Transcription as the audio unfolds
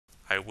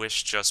I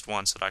wish just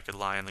once that I could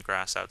lie in the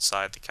grass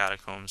outside the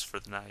catacombs for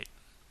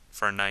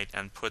a night,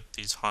 and put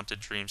these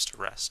haunted dreams to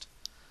rest.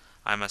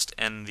 I must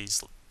end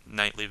these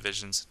nightly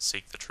visions and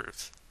seek the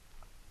truth.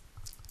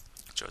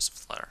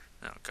 Joseph's letter.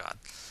 Oh, God.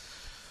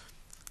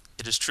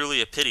 It is truly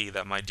a pity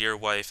that my dear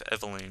wife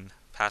Eveline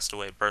passed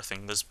away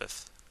birthing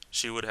Lisbeth.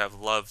 She would have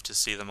loved to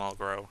see them all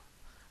grow.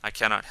 I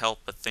cannot help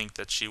but think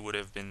that she would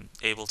have been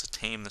able to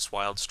tame this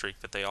wild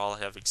streak that they all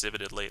have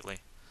exhibited lately.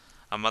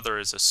 A mother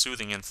is a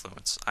soothing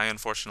influence. I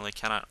unfortunately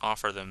cannot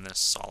offer them this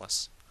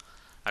solace.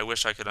 I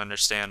wish I could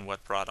understand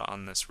what brought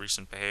on this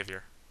recent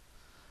behavior.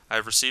 I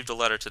have received a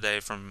letter today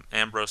from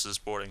Ambrose's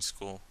boarding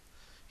school.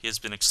 He has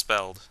been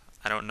expelled.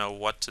 I don't know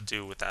what to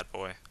do with that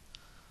boy.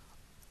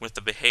 With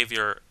the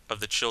behavior of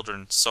the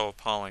children so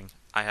appalling,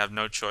 I have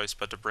no choice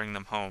but to bring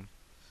them home.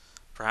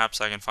 Perhaps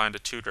I can find a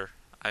tutor.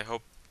 I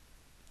hope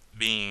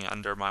being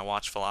under my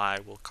watchful eye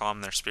will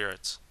calm their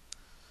spirits.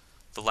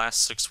 The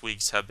last 6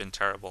 weeks have been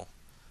terrible.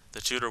 The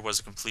tutor was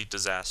a complete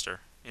disaster.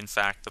 In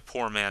fact, the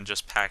poor man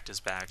just packed his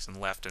bags and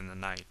left in the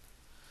night.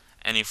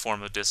 Any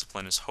form of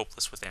discipline is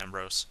hopeless with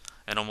Ambrose,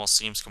 and almost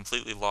seems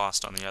completely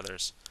lost on the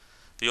others.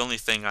 The only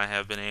thing I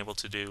have been able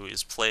to do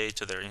is play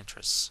to their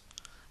interests.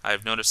 I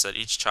have noticed that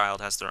each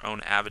child has their own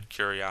avid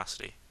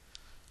curiosity.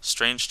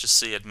 Strange to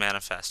see it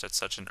manifest at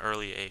such an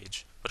early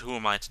age, but who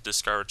am I to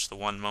discourage the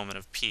one moment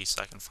of peace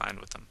I can find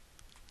with them?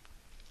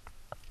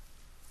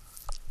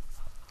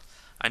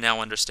 I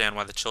now understand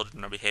why the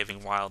children are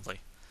behaving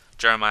wildly.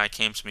 Jeremiah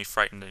came to me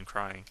frightened and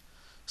crying.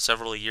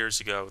 Several years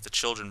ago, the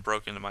children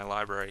broke into my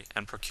library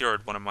and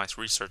procured one of my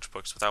research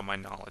books without my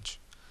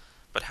knowledge.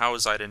 But how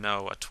was I to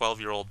know a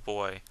 12-year-old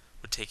boy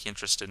would take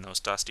interest in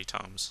those dusty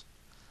tomes?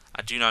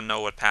 I do not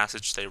know what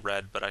passage they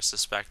read, but I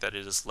suspect that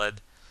it has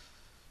led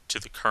to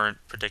the current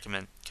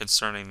predicament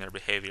concerning their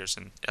behaviors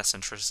and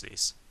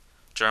eccentricities.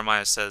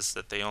 Jeremiah says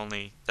that they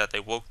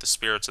woke the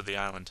spirits of the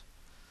island.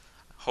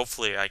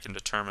 Hopefully I can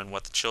determine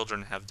what the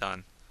children have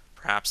done.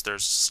 Perhaps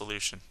there's a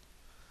solution.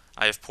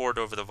 I have pored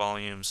over the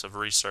volumes of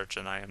research,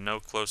 and I am no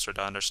closer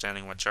to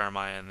understanding what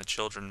Jeremiah and the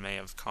children may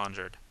have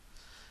conjured.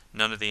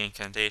 None of the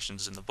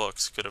incantations in the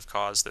books could have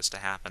caused this to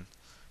happen.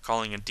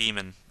 Calling a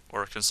demon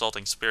or a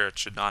consulting spirit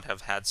should not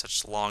have had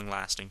such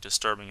long-lasting,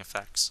 disturbing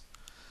effects.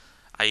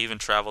 I even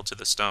traveled to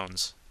the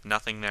stones.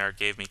 Nothing there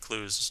gave me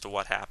clues as to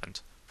what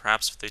happened.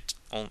 Perhaps if they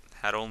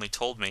had only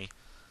told me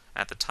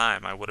at the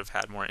time, I would have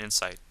had more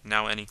insight.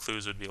 Now any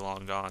clues would be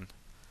long gone.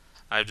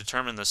 I have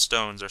determined the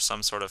stones are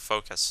some sort of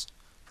focus.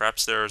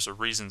 Perhaps there is a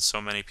reason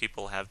so many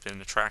people have been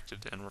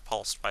attracted and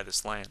repulsed by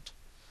this land.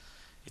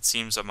 It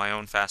seems that my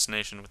own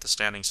fascination with the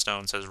standing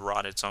stones has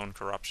wrought its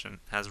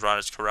corruption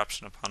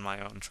upon my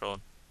own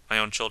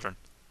children.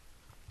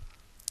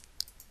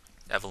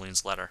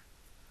 Eveline's letter.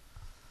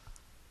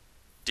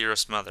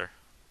 Dearest Mother,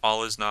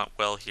 all is not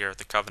well here at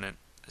the Covenant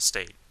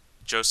estate.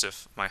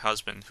 Joseph, my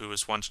husband, who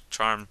has once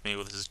charmed me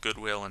with his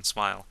goodwill and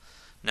smile,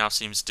 now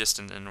seems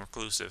distant and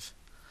reclusive.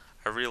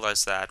 I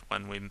realize that,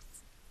 when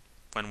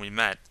we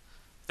met,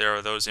 there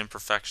are those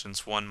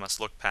imperfections one must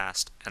look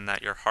past, and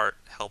that your heart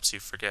helps you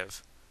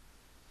forgive.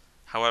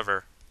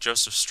 However,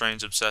 Joseph's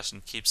strange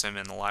obsession keeps him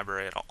in the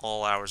library at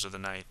all hours of the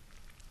night.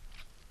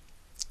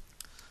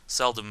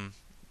 Seldom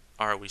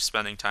are we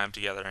spending time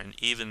together, and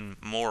even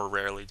more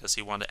rarely does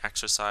he want to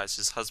exercise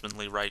his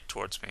husbandly right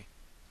towards me.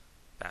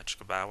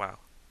 Bachka bow wow.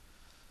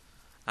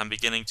 I'm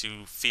beginning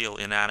to feel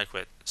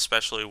inadequate,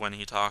 especially when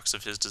he talks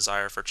of his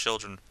desire for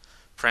children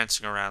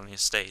prancing around the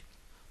estate.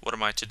 What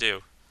am I to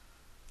do?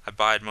 I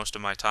bide most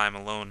of my time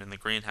alone in the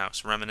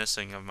greenhouse,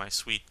 reminiscing of my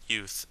sweet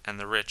youth and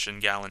the rich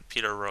and gallant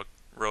Peter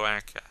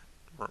Rokana,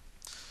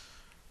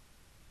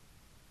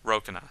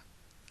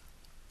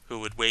 who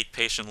would wait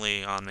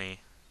patiently on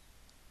me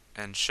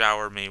and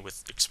shower me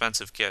with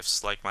expensive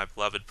gifts like my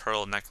beloved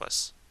pearl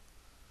necklace.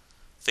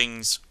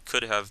 Things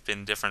could have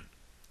been different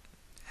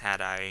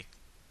had I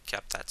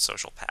kept that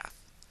social path.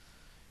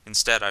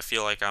 Instead, I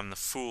feel like I'm the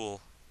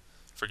fool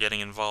for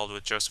getting involved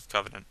with Joseph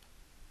Covenant.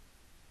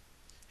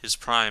 His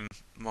prime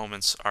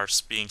moments are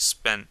being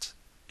spent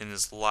in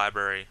his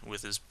library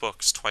with his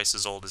books twice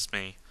as old as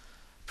me.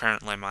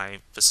 Apparently my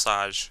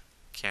visage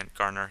can't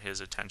garner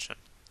his attention.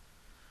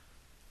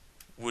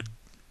 What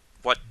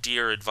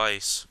dear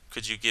advice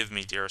could you give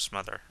me, dearest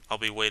mother? I'll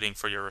be waiting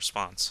for your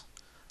response.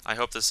 I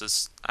hope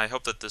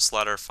that this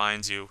letter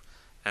finds you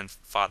and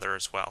father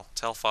as well.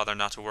 Tell father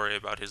not to worry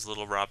about his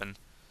little Robin,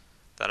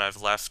 that I've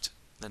left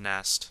the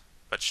nest,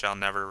 but shall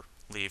never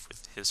leave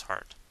with his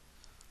heart.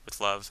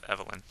 With love,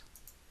 Evelyn.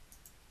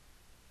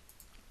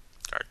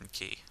 Garden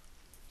key.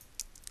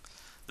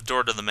 The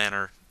door to the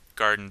manor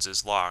gardens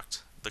is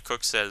locked. The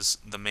cook says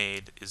the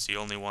maid is the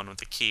only one with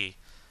the key,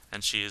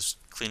 and she is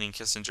cleaning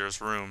Kissinger's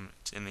room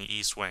in the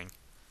east wing.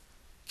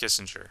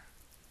 Kissinger.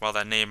 While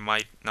that name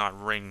might not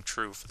ring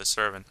true for the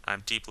servant, I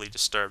am deeply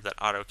disturbed that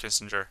Otto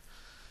Kissinger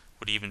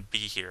would even be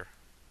here.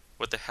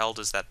 What the hell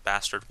does that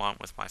bastard want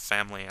with my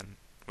family and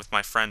with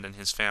my friend and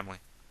his family?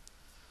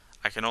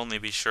 I can only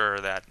be sure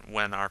that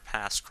when our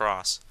paths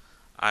cross,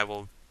 I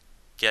will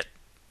get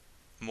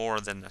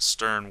more than a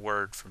stern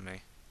word from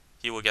me.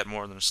 he will get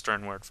more than a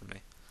stern word from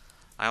me.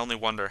 I only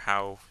wonder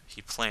how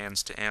he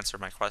plans to answer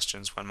my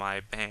questions when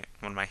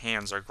my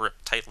hands are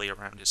gripped tightly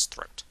around his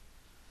throat.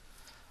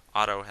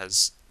 Otto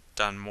has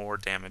done more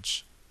to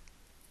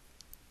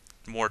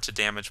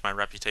damage my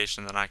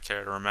reputation than I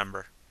care to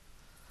remember.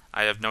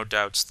 I have no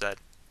doubts that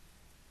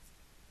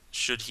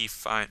should he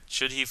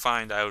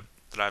find out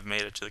that I've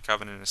made it to the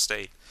Covenant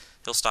estate,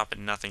 he'll stop at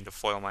nothing to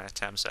foil my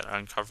attempts at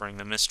uncovering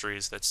the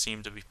mysteries that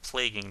seem to be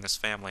plaguing this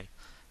family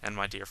and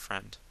my dear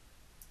friend.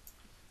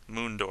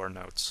 Moondoor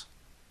notes.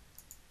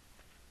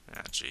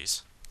 Ah,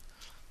 jeez.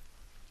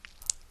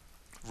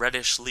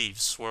 Reddish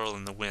leaves swirl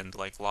in the wind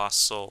like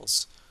lost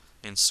souls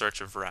in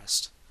search of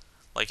rest.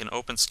 Like an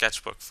open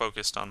sketchbook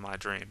focused on my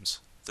dreams,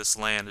 this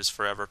land is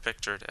forever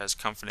pictured as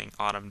comforting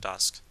autumn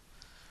dusk,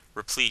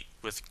 replete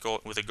with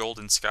a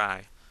golden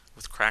sky,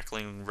 with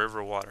crackling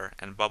river water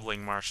and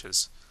bubbling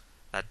marshes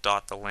that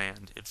dot the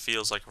land. It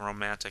feels like a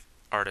romantic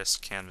artist's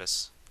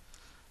canvas.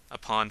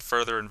 Upon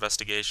further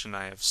investigation,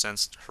 I have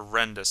sensed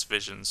horrendous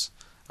visions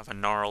of a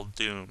gnarled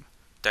doom,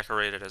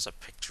 decorated as a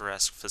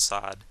picturesque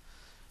facade.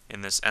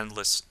 In this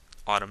endless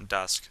autumn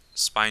dusk,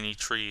 spiny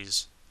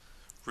trees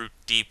root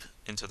deep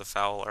into the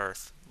foul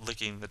earth,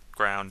 licking the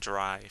ground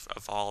dry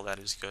of all that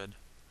is good.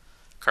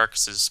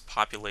 Carcasses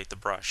populate the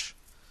brush,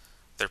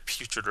 their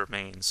putrid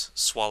remains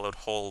swallowed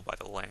whole by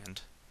the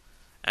land,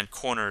 and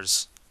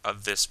corners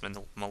of this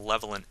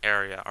malevolent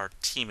area are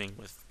teeming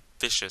with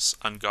vicious,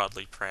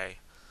 ungodly prey,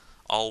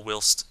 all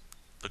whilst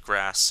the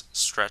grass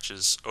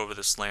stretches over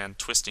this land,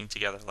 twisting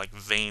together like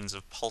veins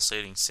of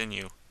pulsating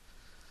sinew,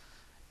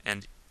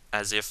 and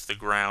as if the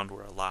ground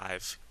were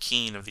alive,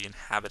 keen of the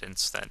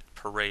inhabitants that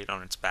parade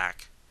on its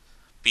back.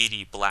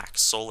 Beady, black,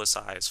 soulless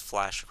eyes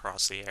flash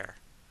across the air.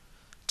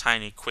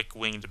 Tiny,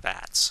 quick-winged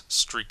bats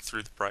streak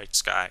through the bright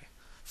sky,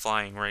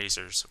 flying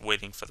razors,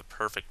 waiting for the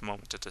perfect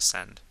moment to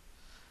descend.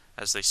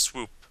 As they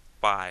swoop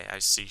by, I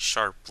see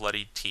sharp,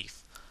 bloodied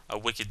teeth, a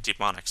wicked,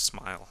 demonic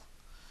smile.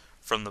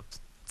 From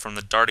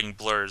the darting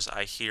blurs,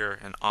 I hear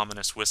an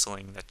ominous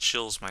whistling that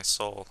chills my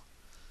soul.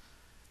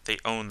 They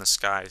own the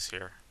skies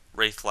here.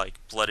 Wraith-like,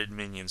 blooded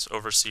minions,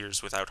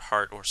 overseers without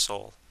heart or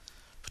soul,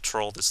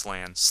 patrol this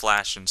land.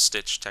 Slash and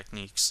stitch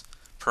techniques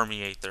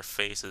permeate their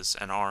faces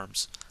and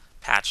arms,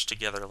 patched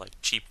together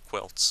like cheap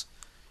quilts,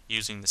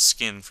 using the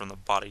skin from the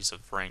bodies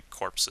of rank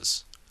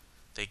corpses.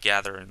 They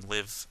gather and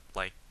live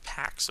like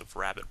packs of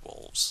rabid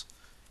wolves,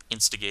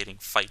 instigating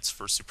fights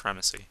for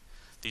supremacy.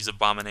 These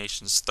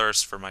abominations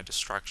thirst for my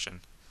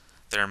destruction.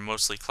 They are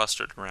mostly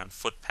clustered around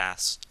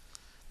footpaths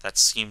that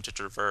seem to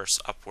traverse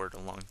upward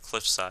along the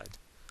cliffside,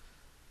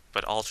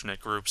 but alternate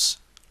groups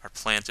are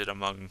planted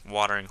among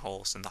watering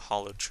holes in the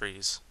hollowed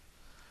trees.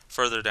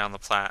 Further down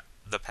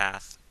the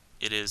path,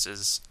 it is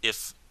as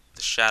if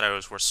the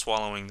shadows were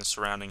swallowing the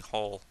surroundings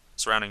whole,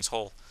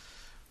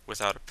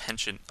 without a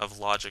penchant of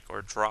logic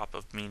or drop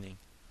of meaning.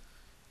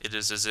 It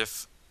is as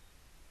if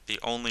the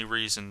only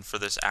reason for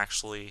this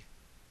actually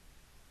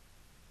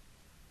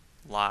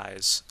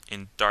lies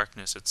in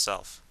darkness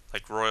itself,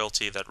 like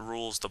royalty that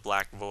rules the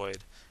black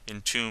void,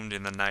 entombed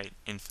in the night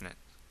infinite.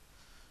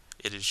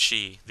 It is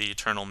she, the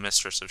eternal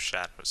mistress of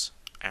shadows,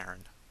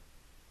 Aaron.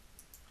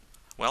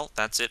 Well,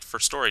 that's it for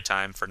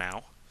Storytime for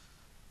now.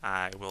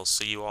 I will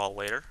see you all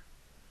later.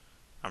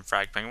 I'm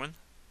FragPenguin,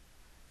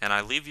 and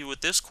I leave you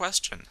with this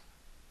question.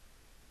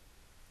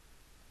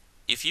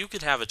 If you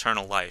could have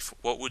eternal life,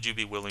 what would you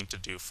be willing to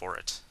do for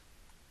it?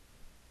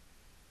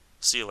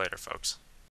 See you later, folks.